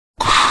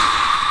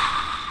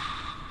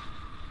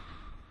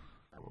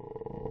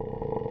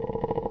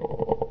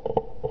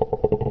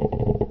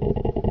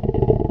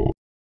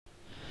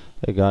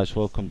Hey guys,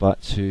 welcome back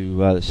to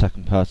the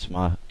second part of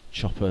my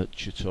chopper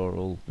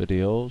tutorial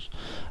videos.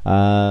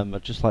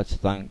 I'd just like to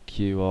thank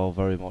you all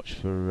very much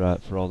for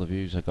all the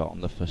views I got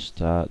on the first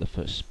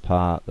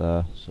part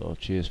there, so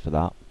cheers for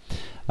that.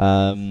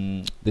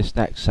 This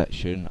next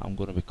section I'm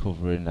going to be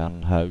covering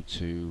on how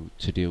to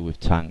deal with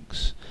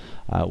tanks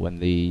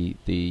when the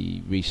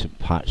recent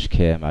patch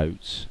came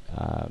out.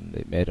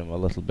 It made them a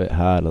little bit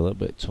hard, a little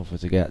bit tougher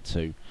to get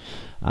to,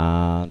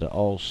 and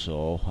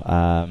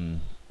also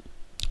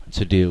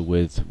to deal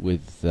with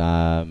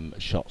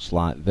shots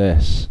like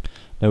this.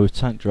 Now, with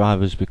tank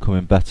drivers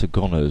becoming better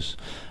gunners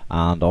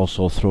and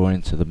also throwing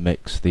into the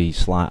mix the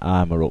slight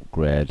armour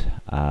upgrade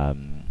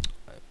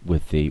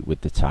with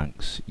the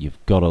tanks,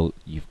 you've got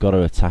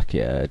to attack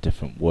it a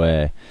different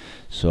way.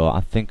 So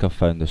I think I've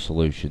found the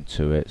solution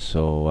to it.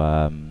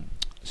 So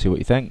see what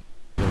you think.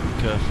 Be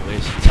careful,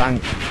 it's a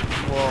tank.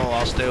 Whoa,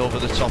 I'll stay over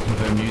the top of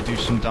him. You do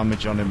some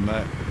damage on him,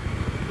 mate.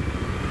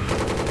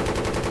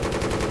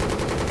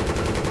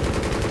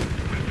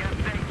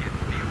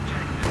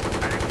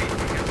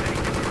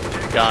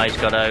 Guy's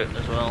got out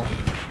as well.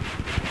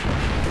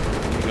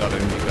 You got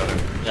him.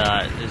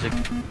 Yeah, there's a...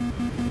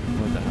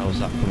 Where the hell's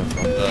that coming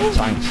from? The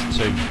tanks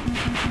too.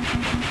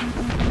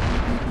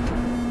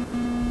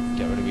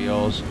 Get rid of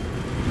yours.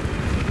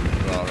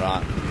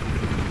 Alright.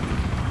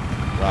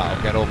 Right,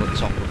 I'll get over the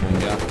top of them,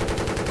 yeah.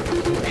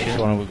 Which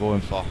one are we going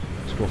for?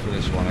 Let's go for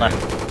this one again.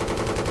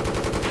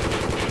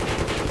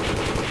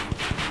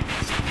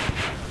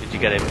 Did you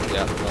get him?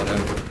 Yeah, got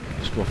him.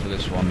 Let's go for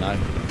this one now.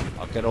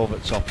 I'll get over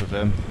the top of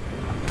him.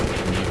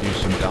 And you do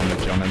some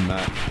damage on him,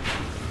 mate.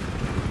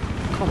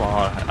 Come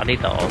on, I need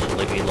that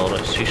auto reload.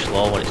 It's too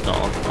slow when it's not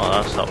on. Oh,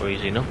 that's not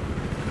easy, no?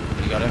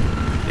 You got him?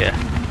 Yeah.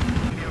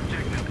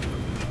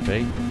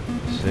 B,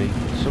 C,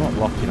 somewhat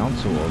locking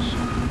onto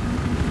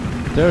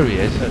us. There he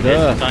is. There's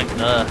There. the tank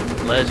there.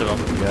 Laser on.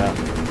 Yeah.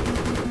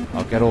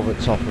 I'll get over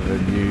the top of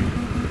him, you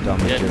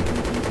damage him.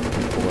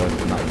 Keep away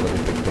from that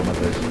bloody big gun of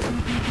his.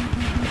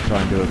 I'll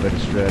try and do a bit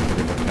of strafing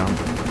if I can.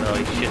 No,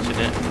 he's shooting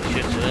it. He's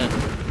shooting it.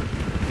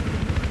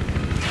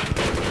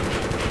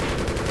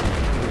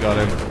 Got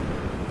him.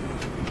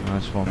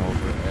 Nice one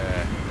over it. Is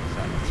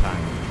that the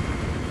tank?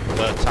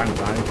 The tank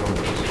right in front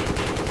of us.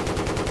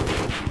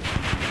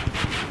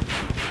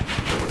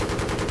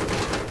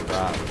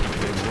 Right.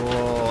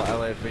 Whoa,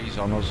 LAV's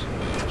on us.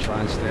 Try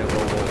and stay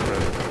low over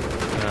him.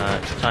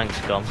 The tank's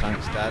gone.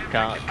 Tank's dead.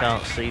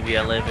 Can't see the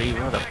LAV.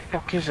 Where the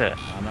fuck is it?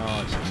 I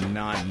know, it's a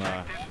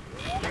nightmare.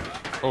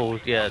 Oh,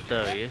 yeah,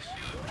 there he is.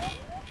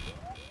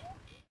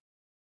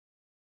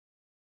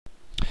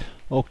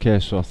 Okay,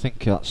 so I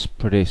think that's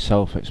pretty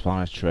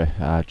self-explanatory.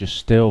 Just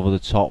stay over the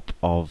top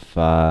of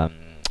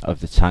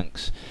the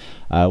tanks.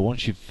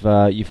 Once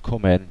you've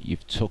come in,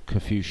 you've took a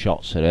few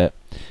shots at it.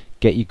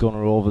 Get your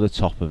gunner over the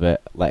top of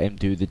it. Let him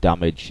do the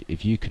damage.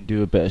 If you can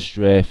do a bit of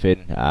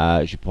strafing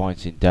as you're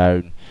pointing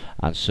down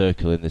and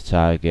circling the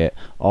target,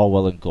 all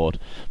well and good.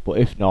 But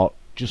if not,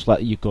 just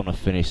let your gunner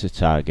finish the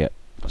target.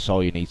 That's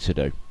all you need to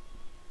do.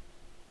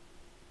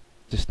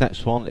 This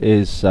next one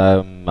is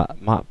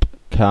map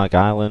Carg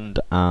Island,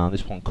 and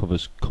this one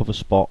covers cover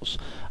spots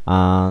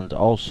and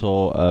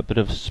also a bit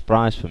of a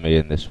surprise for me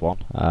in this one,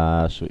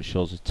 so it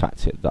shows a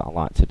tactic that I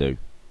like to do.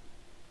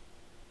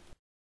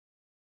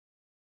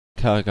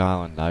 Carg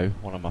Island now,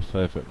 one of my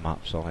favourite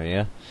maps on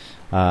here.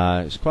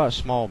 It's quite a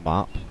small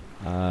map.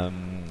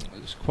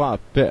 There's quite a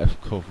bit of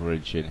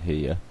coverage in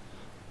here,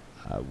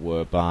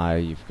 whereby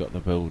you've got the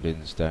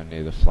buildings down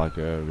near the flag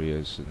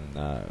areas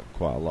and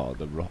quite a lot of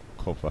the rock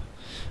cover.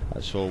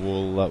 So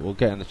we'll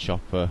get in the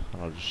chopper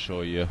and I'll just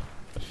show you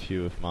a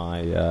few of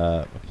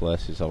my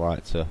places I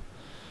like to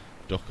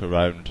duck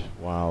around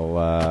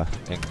while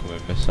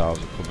incoming missiles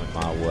are coming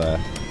my way.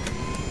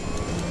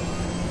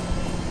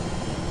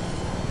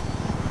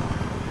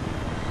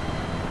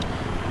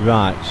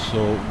 Right,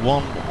 so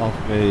one of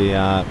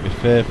my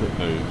favourite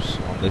moves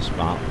on this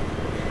map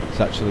is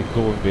actually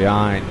going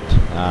behind,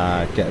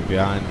 getting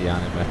behind the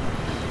enemy,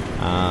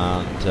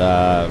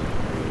 and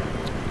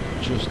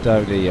just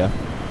down here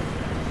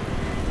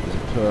is a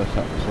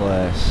perfect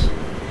place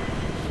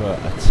for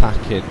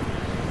attacking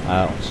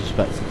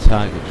unsuspecting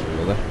targets,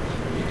 really.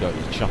 You've got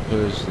your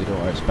choppers, they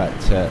don't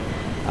expect it,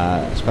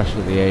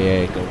 especially the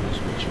AA guns,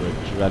 which are a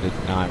dreaded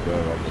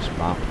nightmare on this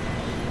map,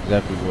 because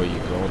everywhere you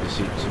go they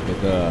seem to be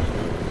there.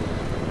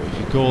 But if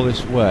you go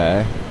this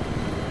way,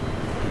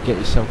 you get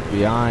yourself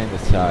behind the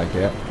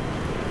target,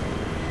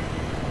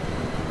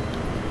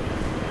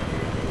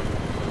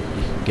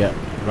 you can get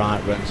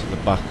right round to the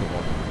back of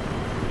them.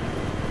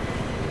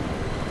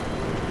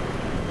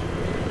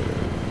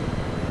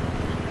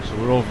 So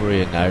we're over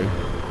here now, in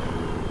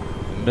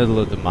the middle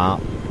of the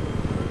map,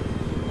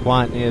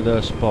 quite near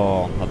their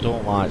spawn. I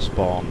don't like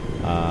spawn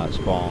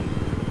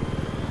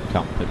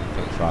camping and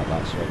things like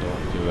that, so I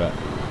don't do it.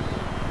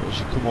 But as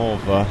you come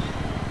over,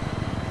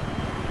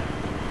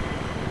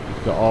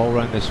 you've got all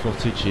around this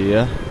footage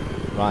here,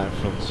 right in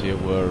front of you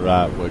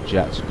where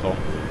jets come.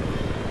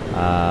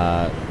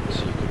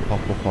 So you can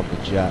pop up on the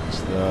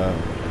jets there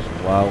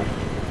as well.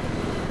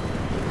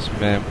 This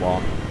main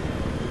one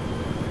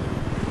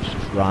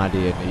ride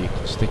here, and you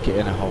can stick it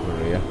in a hover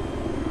here.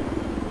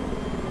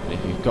 And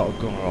if you've got a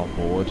gunner on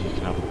board, you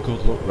can have a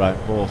good look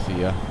round both of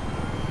you,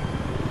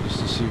 just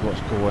to see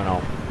what's going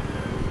on.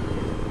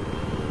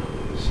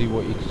 See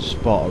what you can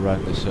spot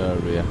around this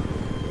area.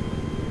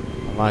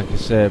 And like I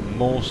say,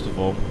 most of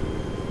them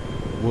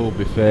will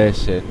be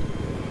facing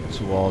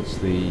towards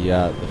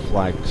the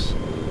flags,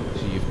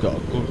 so you've got a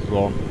good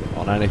run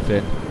on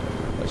anything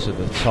that's at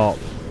the top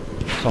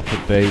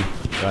of B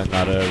around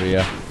that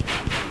area.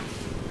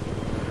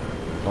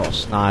 A lot of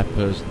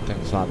snipers and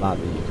things like that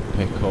you can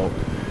pick up.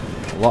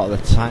 A lot of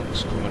the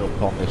tanks coming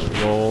up on this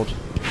road.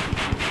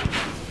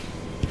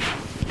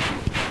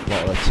 A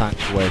lot of the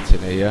tanks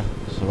waiting here,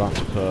 so that's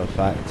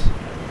perfect.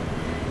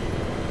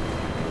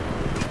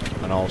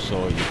 And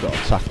also you've got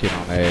attacking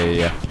on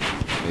the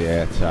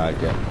air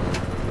target.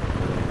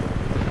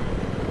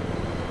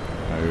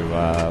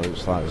 Now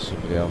looks like there's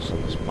somebody else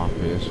on this map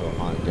here, so I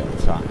might get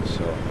attacked,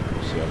 so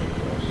we'll see how it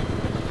goes.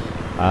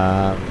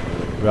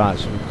 Right,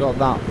 so we've got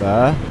that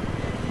there.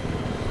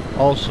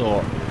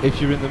 Also, if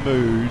you're in the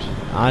mood,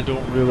 I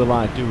don't really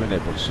like doing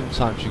it, but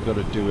sometimes you've got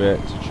to do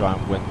it to try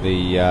and win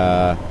the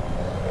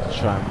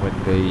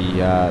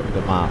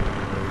map.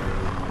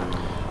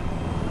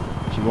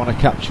 If you want to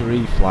capture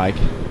E flag,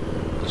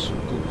 there's some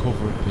good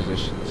covering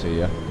positions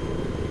here.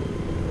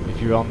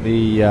 If you're on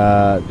the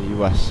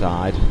US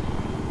side,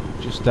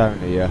 just down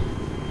here,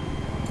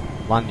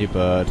 land your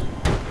bird.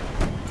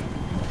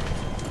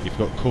 You've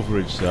got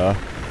coverage there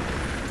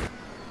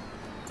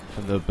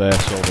from the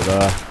base over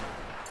there.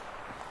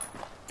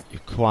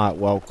 You're quite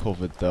well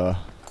covered there.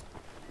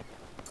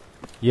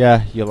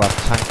 Yeah, you'll have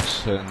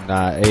tanks and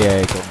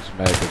AA guns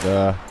maybe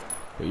there,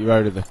 but you're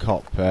out of the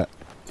cockpit.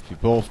 If you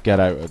both get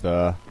out of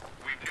there,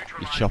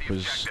 your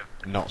chopper's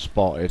not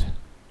spotted.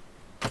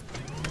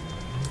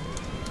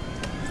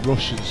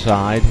 Russian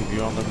side, if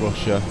you're on the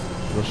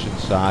Russian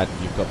side,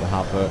 you've got the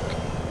Havoc.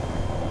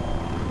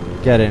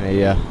 Get in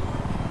here.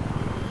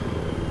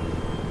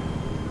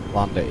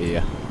 Land it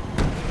here.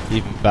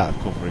 Even better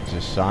coverage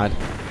this side.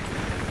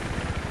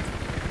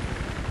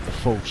 The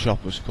full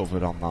chopper's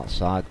covered on that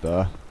side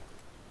there.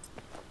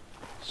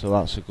 So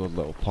that's a good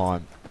little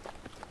point.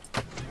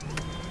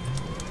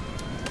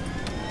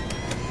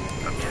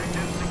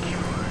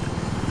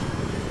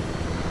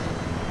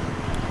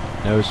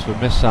 Now as for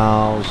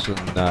missiles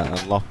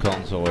and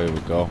lock-ons, oh here we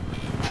go.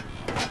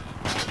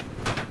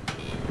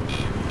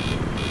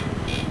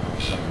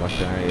 Sounds like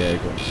an AA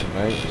gun to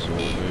me, so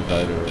we'll move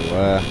out of the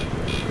way.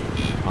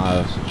 I'll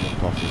also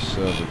jump off this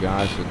server,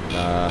 guys, and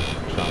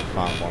try and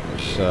find one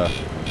that's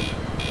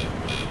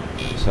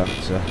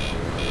empty.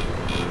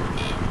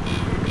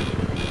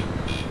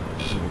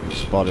 So we can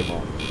spot him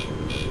up.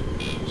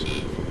 Just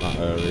from that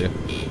area.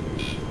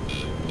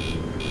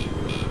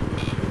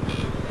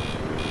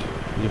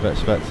 You've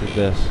expected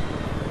this.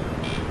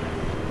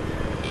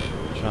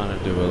 Trying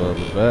to do a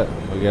little bit,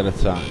 and we get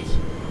attacked.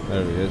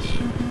 There he is.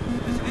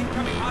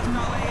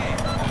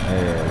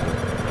 Yeah.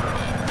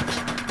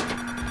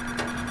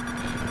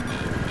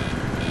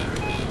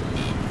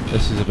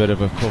 This is a bit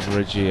of a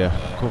coverage here.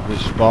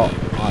 Coverage spot.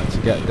 I like to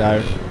get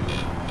down.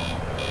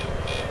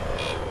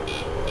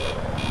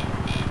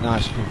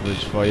 Nice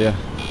coverage for you.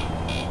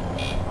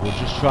 We'll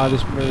just try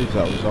this move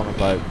that I was on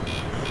about.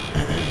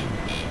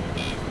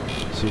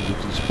 See if we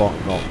can spot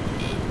him up.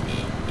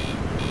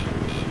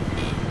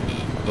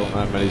 I don't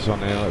know how many's on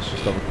here, let's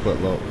just have a quick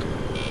look.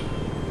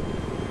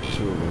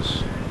 Two of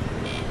us.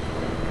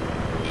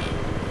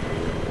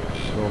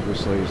 So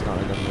obviously he's not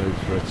in the mood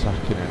for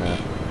attacking in a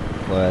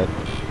plane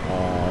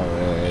or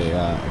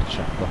a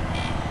chopper.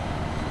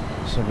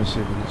 So let's see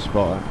if we can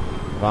spot him.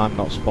 If I'm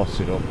not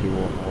spotted up, he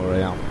won't know where I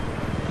am.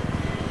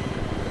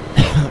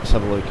 Let's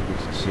have a look if we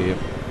can see him.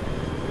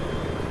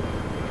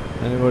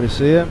 Anybody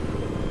see him?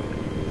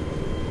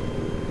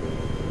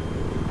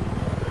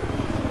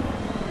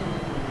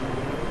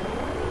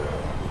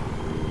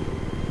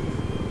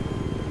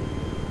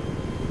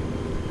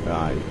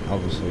 Right,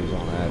 obviously he's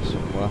on air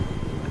somewhere.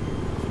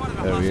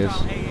 There he is.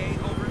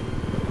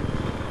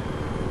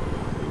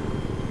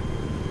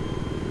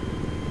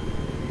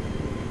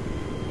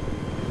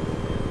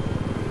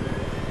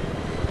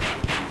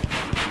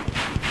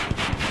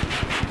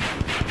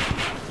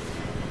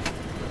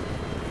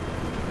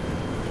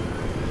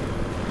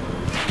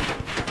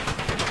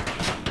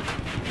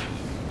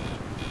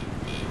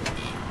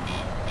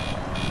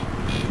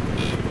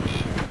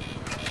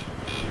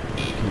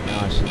 Keep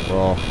nice and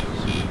low.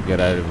 Get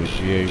out of his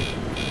view.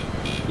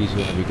 He's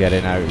going to be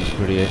getting out. He's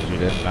pretty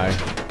injured in now.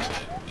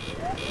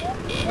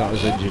 He's not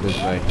as injured as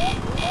me.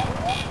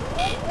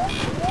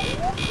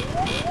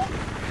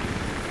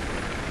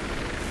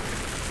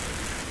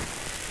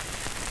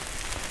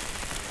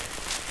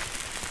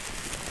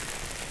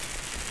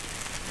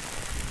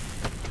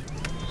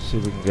 See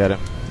if we can get him.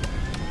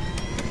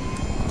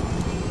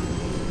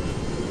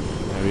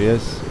 There he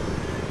is.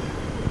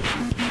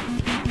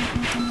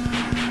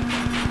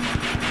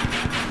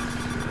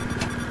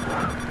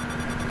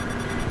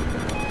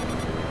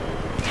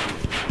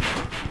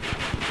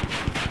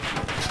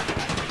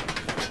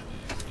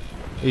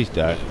 He's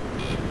dead.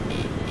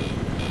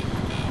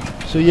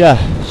 So yeah,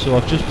 so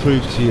I've just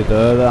proved to you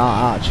there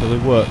that actually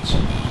worked.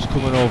 Just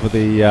coming over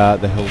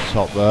the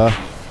hilltop there.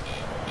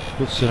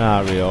 Good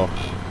scenario.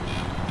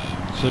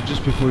 So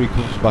just before he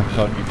comes back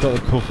on, you've got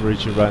the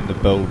coverage around the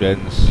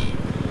buildings.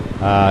 You've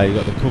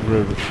got the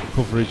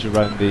coverage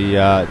around the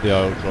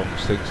oil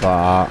drums, things like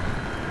that.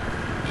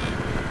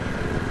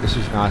 This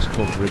is nice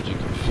coverage. You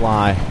can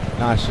fly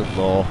nice and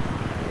low.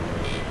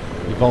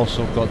 You've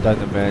also got down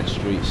the main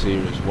streets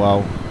here as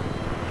well.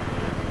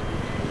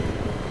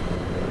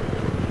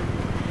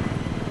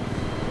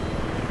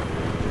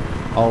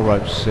 All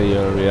round sea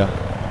area.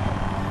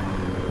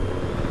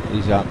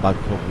 These aren't bad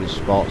coverage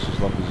spots as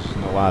long as there's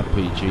no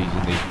RPGs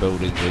in these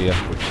buildings here,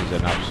 which is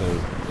an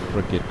absolute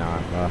friggin'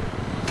 nightmare.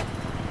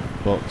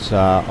 But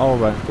all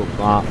round good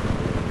map.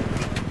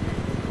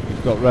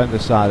 You've got round the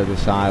side of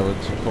this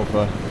island to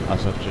cover,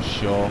 as I've just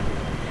shown.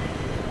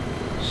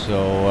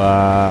 So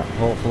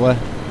hopefully,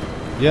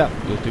 yeah,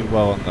 you'll do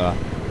well on there.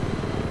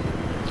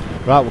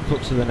 Right, we'll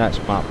cut to the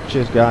next map.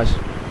 Cheers, guys.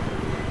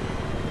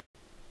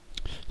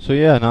 So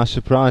yeah, nice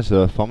surprise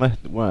there for me.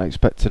 Weren't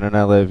expecting an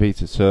LAV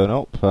to turn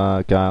up,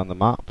 guy on the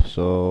map.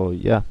 So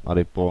yeah,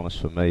 added bonus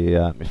for me,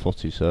 my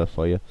footies there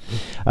for you.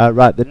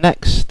 Right, the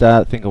next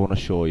thing I want to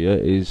show you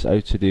is how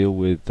to deal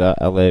with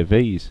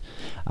LAVs,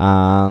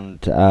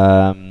 and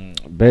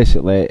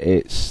basically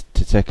it's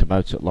to take them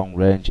out at long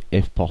range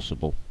if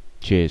possible.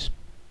 Cheers.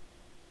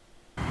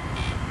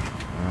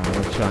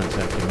 We'll try and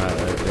take him out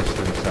at a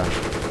distance.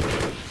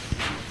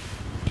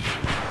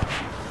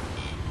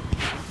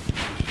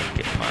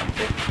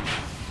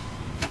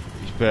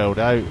 He's bailed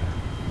out.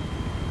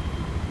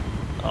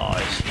 Oh,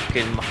 it's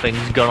fucking, my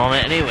thing's gone on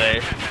it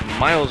anyway.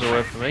 Miles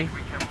away from me.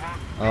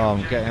 Oh,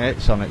 I'm getting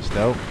hits on it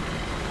still.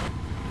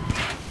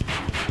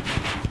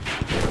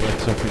 The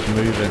top is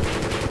moving.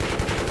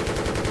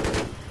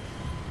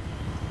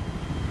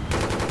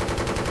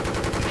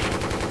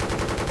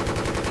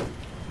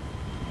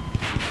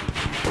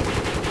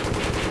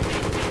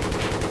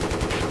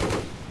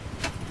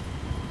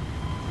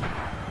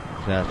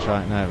 Yeah,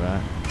 try it now,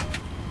 right?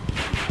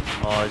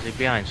 Oh, is he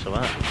behind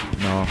something?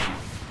 No.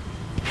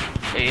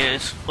 He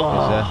is.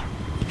 Oh.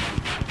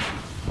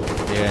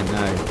 Is he? Yeah,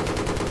 no.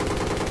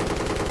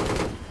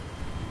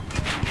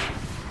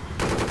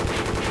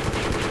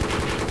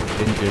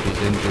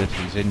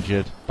 He's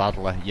injured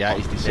badly. Yeah,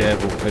 he's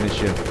disabled. Finish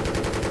him.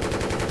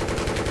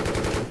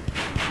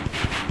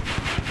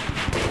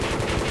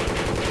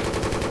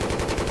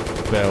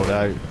 He's bailed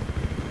out.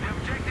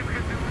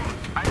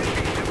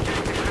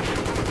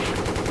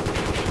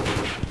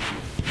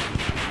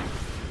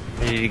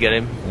 Did you get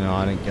him? No,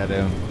 I didn't get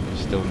him.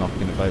 He's still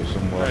knocking about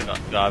somewhere. I got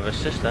driver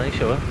assist, then,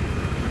 sure.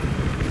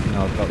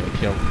 No, I've got the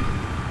kill.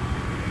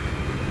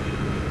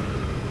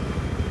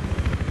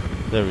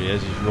 There he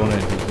is, he's running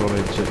to...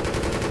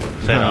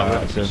 Say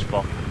that, that's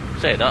spot.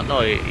 Say that, no,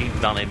 he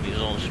ran in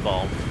his own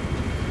spawn.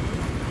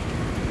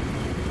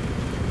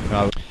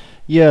 Right.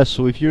 Yeah,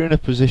 so if you're in a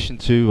position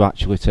to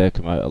actually take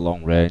them out at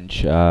long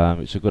range,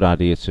 it's a good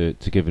idea to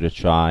give it a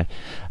try.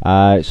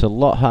 It's a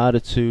lot harder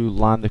to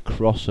line the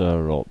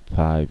crosshair up.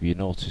 If you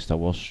noticed, I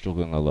was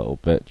struggling a little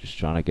bit just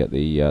trying to get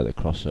the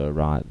crosshair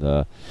right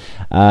there.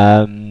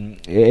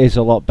 It is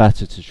a lot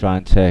better to try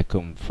and take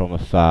them from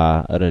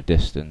afar at a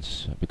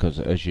distance, because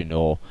as you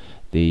know,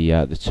 the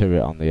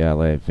turret on the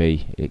LAV,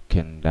 it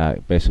can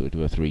basically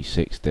do a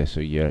 360, so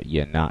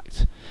you're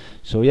nacked.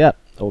 So yeah,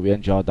 hope you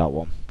enjoyed that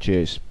one.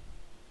 Cheers.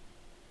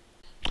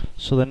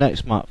 So the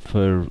next map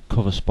for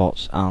cover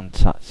spots and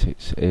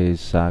tactics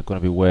is going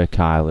to be Wake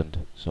Island,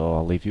 so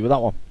I'll leave you with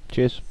that one.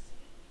 Cheers.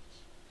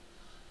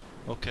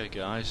 Okay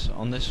guys,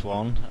 on this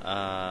one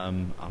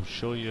I'll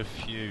show you a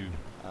few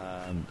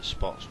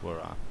spots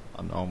where I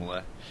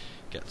normally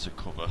get to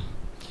cover.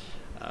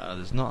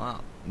 There's not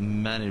that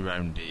many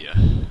round here,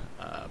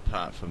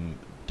 apart from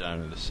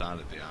down at the side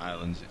of the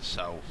islands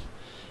itself,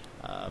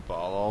 but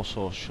I'll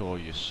also show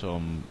you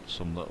some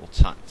little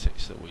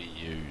tactics that we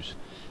use,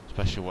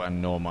 especially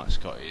when Nomad's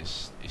got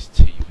his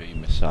TV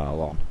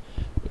missile on,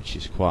 which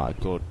is quite a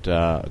good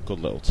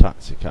little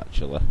tactic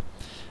actually.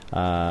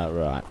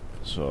 Right,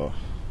 so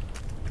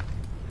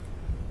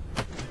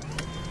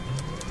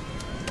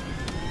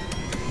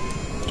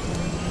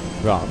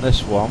right, on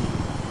this one,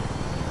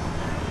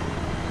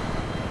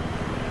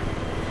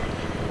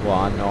 what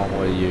I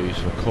normally use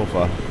for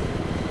cover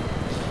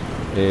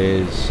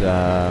is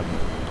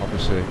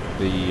obviously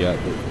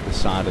the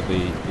side of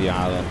the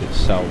island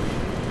itself.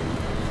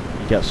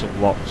 You get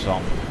some locks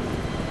on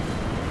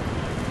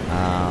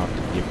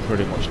and you're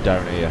pretty much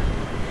down here,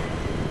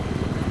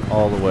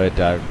 all the way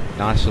down,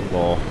 nice and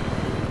low.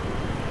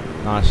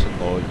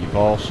 You've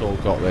also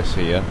got this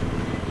here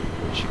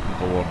which you can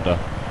go under,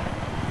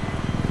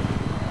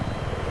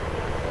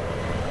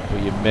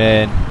 but your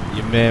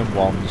main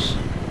ones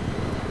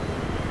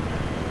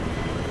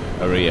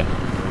are here,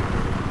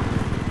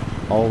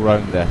 all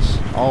round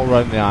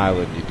the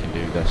island. You can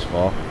do this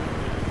for.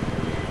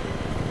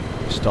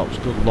 It stops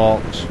good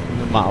locks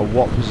no matter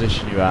what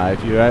position you are.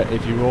 If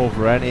you're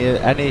over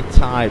any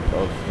type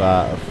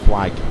of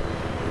flag,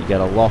 you get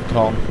a lock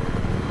on.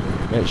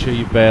 Make sure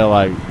you bail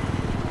out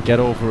Get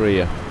over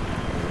here.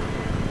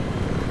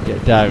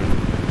 Get down.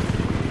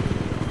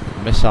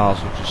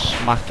 Missiles will just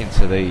smack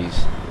into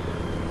these.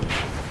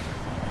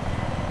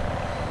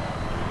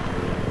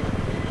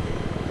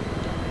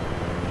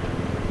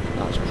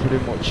 That's pretty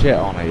much it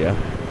on here.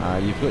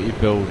 You've got your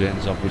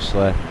buildings,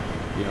 obviously.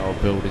 You know,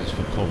 buildings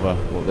for cover,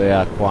 but they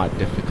are quite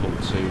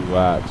difficult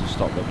to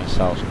stop the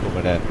missiles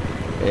coming in.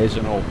 It is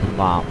an open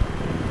map.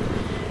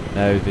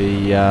 Now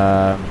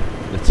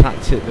the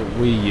tactic that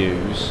we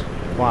use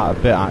quite a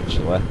bit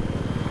actually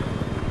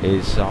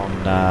is on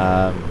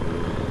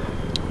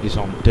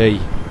D.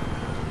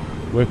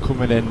 We're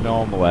coming in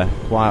normally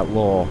quite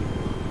low,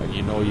 and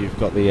you know you've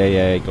got the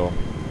AA gun,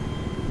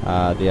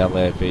 the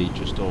LAV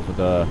just over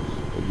there.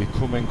 If you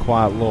come in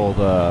quite low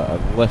there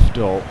and lift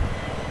up,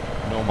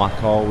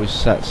 Nomak always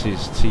sets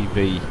his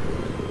TV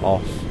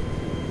off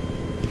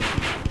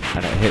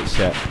and it hits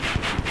it,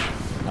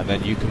 and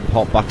then you can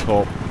pop back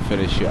up and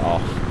finish it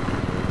off.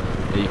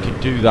 And you can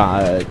do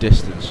that at a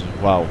distance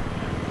as well,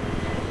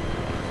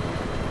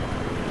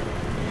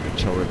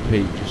 which I'll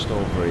repeat just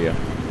over here.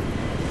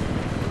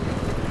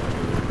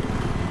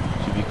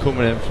 So if you're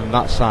coming in from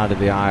that side of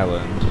the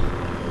island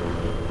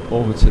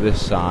over to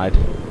this side,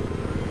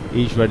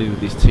 he's ready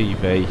with his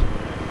TV,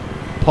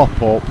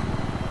 pop up,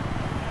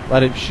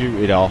 let him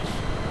shoot it off,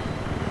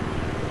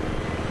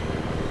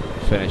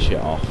 finish it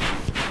off.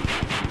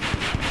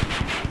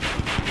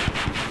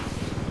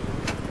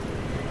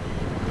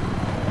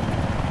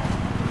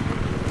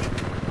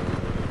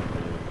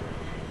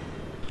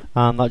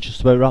 And that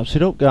just about wraps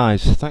it up,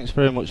 guys. Thanks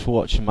very much for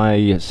watching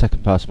my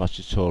second part of my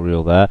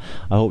tutorial there.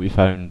 I hope you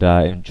found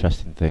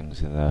interesting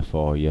things in there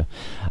for you.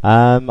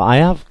 I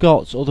have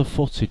got other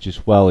footage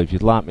as well. If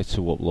you'd like me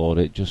to upload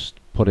it, just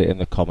put it in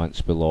the comments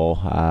below,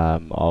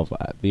 of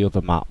the other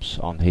maps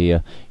on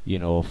here, you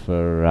know,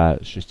 for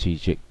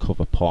strategic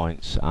cover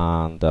points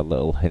and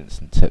little hints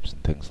and tips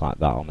and things like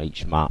that on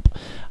each map.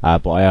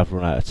 But I have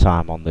run out of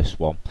time on this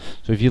one,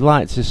 so if you'd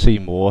like to see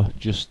more,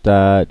 just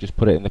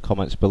put it in the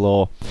comments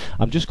below.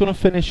 I'm just going to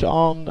finish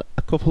on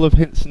a couple of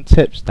hints and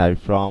tips now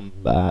from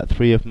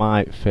 3 of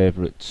my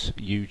favourite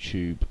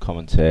YouTube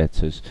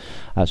commentators,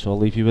 so I'll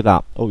leave you with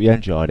that. Hope you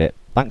enjoyed it.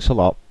 Thanks a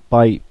lot.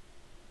 Bye.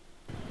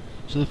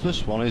 So the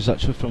first one is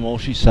actually from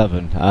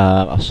Oshi7.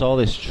 I saw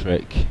this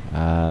trick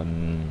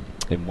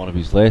in one of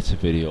his later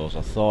videos.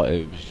 I thought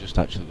it was just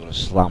actually going to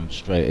slam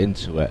straight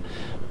into it,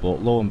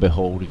 but lo and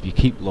behold, if you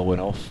keep low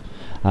enough,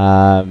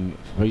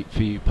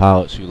 for you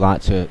pilots who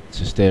like to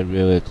stay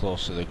really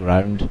close to the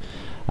ground,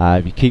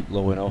 if you keep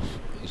low enough,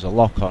 there's a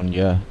lock on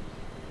you,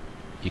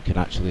 you can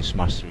actually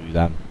smash through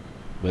them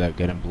without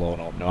getting blown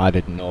up. Now, I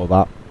didn't know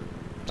that.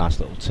 Nice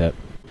little tip.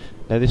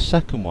 Now this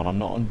second one, I'm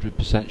not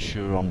 100%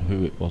 sure on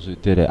who it was who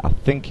did it. I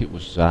think it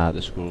was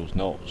the Squirrel's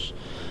Nuts.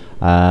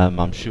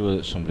 I'm sure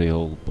that somebody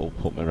will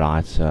put me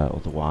right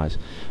otherwise.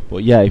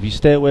 But yeah, if you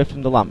stay away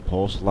from the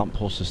lampposts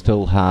are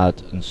still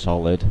hard and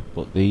solid,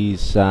 but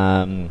these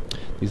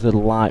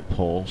little light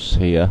posts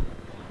here,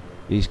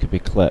 these could be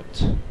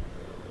clipped.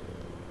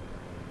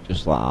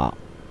 Just like that.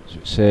 So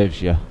it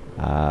saves you.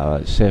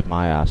 It saved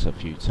my ass a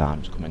few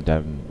times coming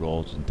down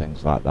roads and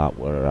things like that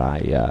where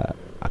I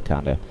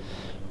kind of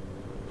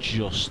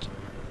just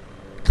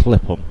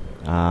clip them,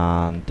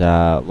 and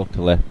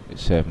luckily it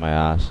saved my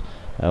ass.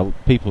 Some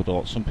people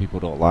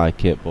don't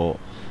like it, but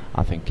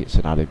I think it's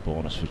an added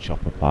bonus for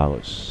chopper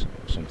pilots,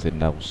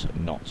 something else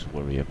not to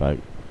worry about.